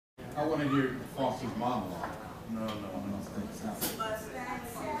I want to hear Foster's monologue. No.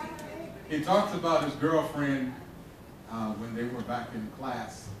 He talks about his girlfriend when they were back in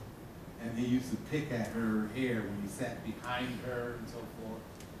class, and he used to pick at her hair when he sat behind her and so forth.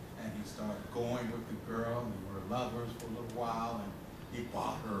 And he started going with the girl, and they were lovers for a little while, and he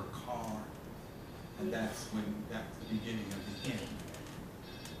bought her a car. And that's the beginning of the end.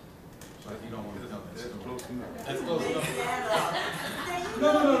 But you don't want to tell that story. That's close enough. That's close enough. No,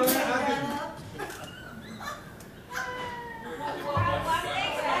 I didn't.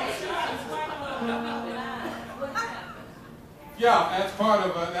 Yeah, that's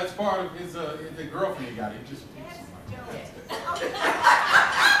part of his the girlfriend he got. He just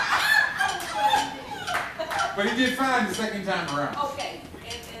but he did fine the second time around. Okay,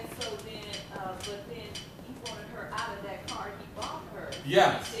 and so then, but then he wanted her out of that car he bought her.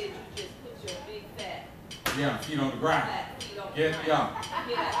 Yes. He said you just put your big fat feet on the ground.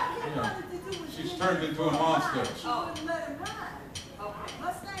 She's turned into a monster. She wouldn't let him ride. Okay.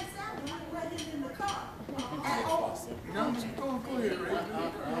 Mustang Sally wouldn't let him in the car. No, go ahead, Ray.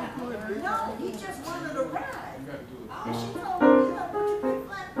 No, he just wanted a ride. You gotta do it. And she told him, you know, put your big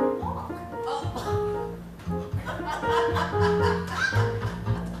flat and walk.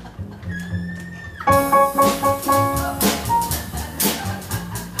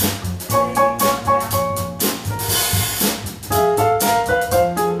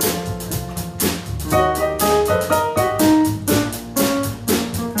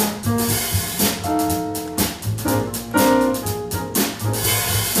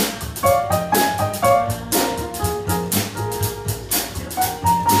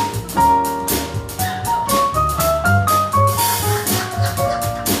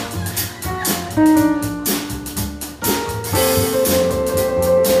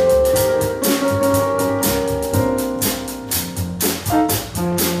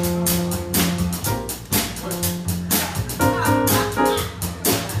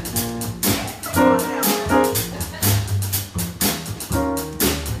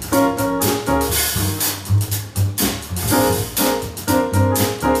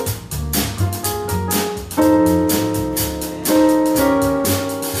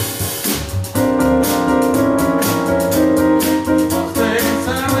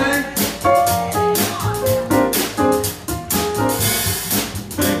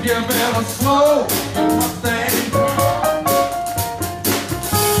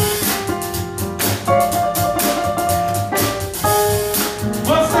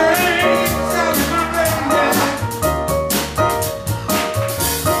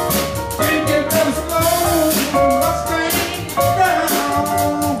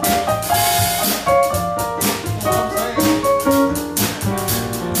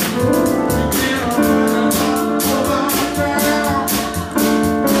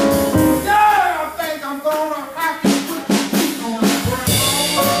 I'm gonna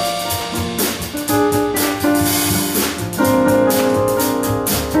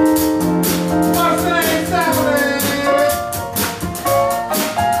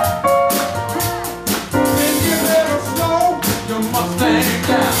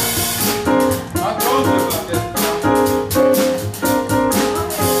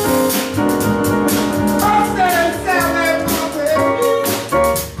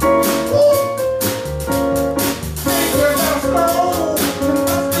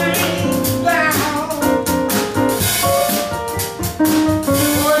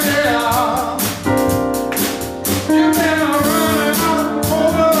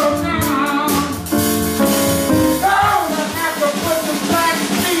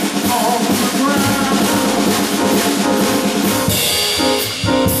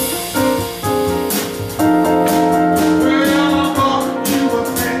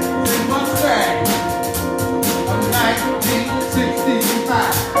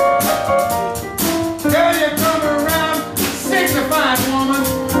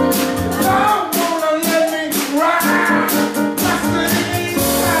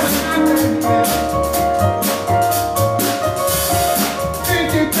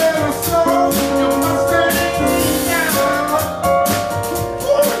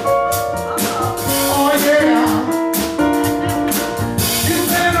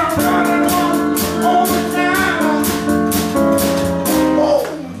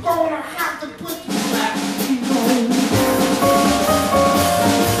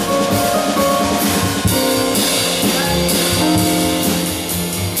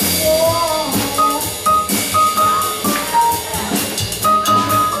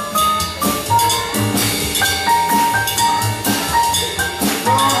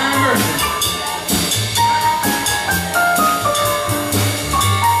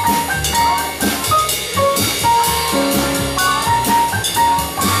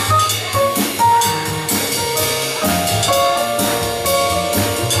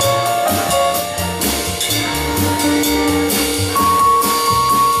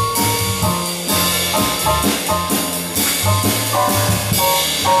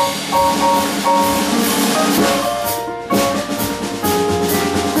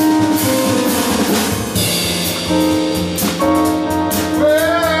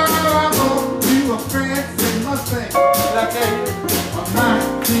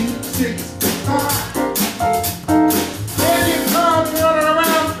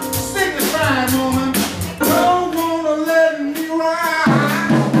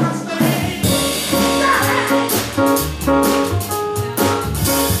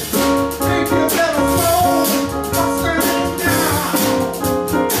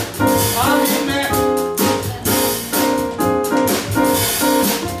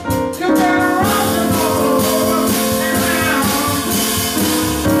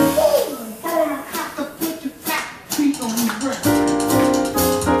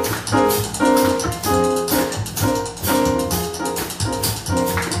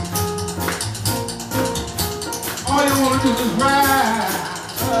to this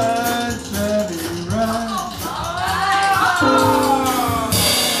ride, steady ride.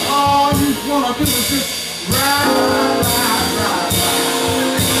 All you wanna do is just ride, ride, ride,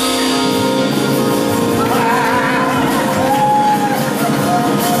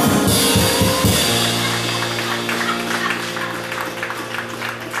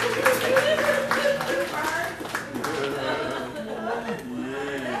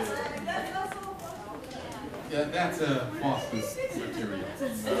 Yeah, that's a phosphorus material.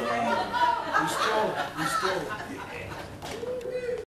 We stole